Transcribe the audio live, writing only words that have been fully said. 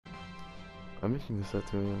I'm making this at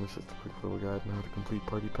 2 a.m. It's just a quick little guide on how to complete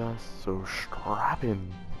Party Pass, so strap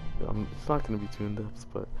in. It's not going to be too in-depth,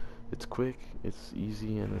 but it's quick, it's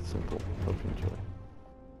easy, and it's simple. Hope you enjoy.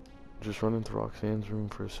 Just run into Roxanne's room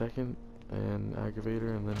for a second, and aggravate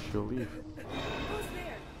her, and then she'll leave. Who's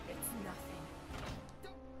there? It's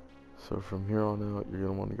nothing. So from here on out, you're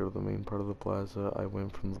going to want to go to the main part of the plaza. I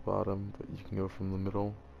went from the bottom, but you can go from the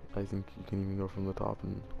middle. I think you can even go from the top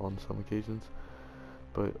on some occasions.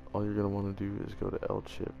 But all you're going to want to do is go to L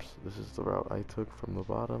Chips. This is the route I took from the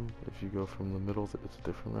bottom. If you go from the middle, it's a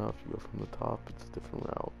different route. If you go from the top, it's a different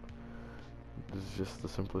route. This is just the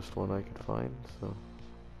simplest one I could find, so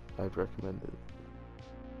I'd recommend it.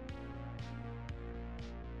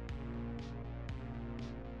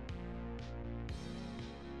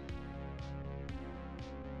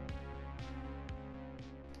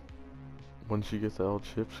 Once you get to L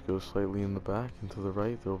Chips, go slightly in the back and to the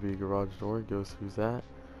right there will be a garage door. Go through that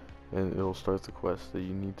and it'll start the quest that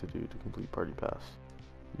you need to do to complete Party Pass.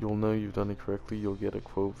 You'll know you've done it correctly. You'll get a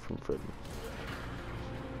quote from Freddy.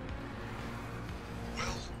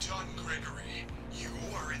 Well done, Gregory. You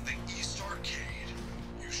are in the East Arcade.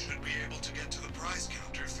 You should be able to get to the prize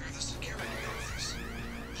counter through the security office.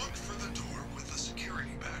 Look for the door with the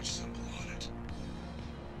security badge symbol on it.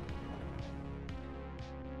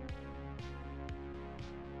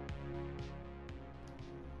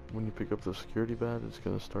 When you pick up the security badge, it's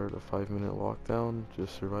going to start a 5-minute lockdown.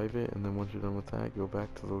 Just survive it, and then once you're done with that, go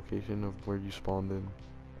back to the location of where you spawned in.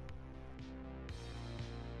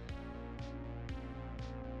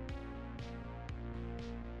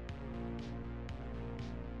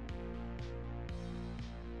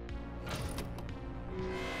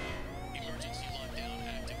 Emergency lockdown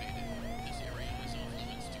activated. This area is off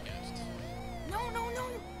limits to guests. No, no, no!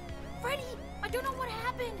 Freddy, I don't know what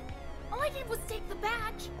happened. All I did was take the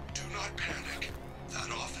badge. Do not panic.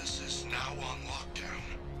 That office is now on lockdown.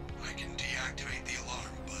 I can deactivate the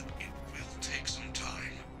alarm, but it will take some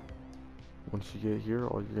time. Once you get here,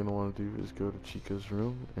 all you're going to want to do is go to Chica's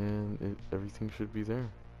room, and everything should be there.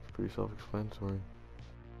 It's pretty self-explanatory.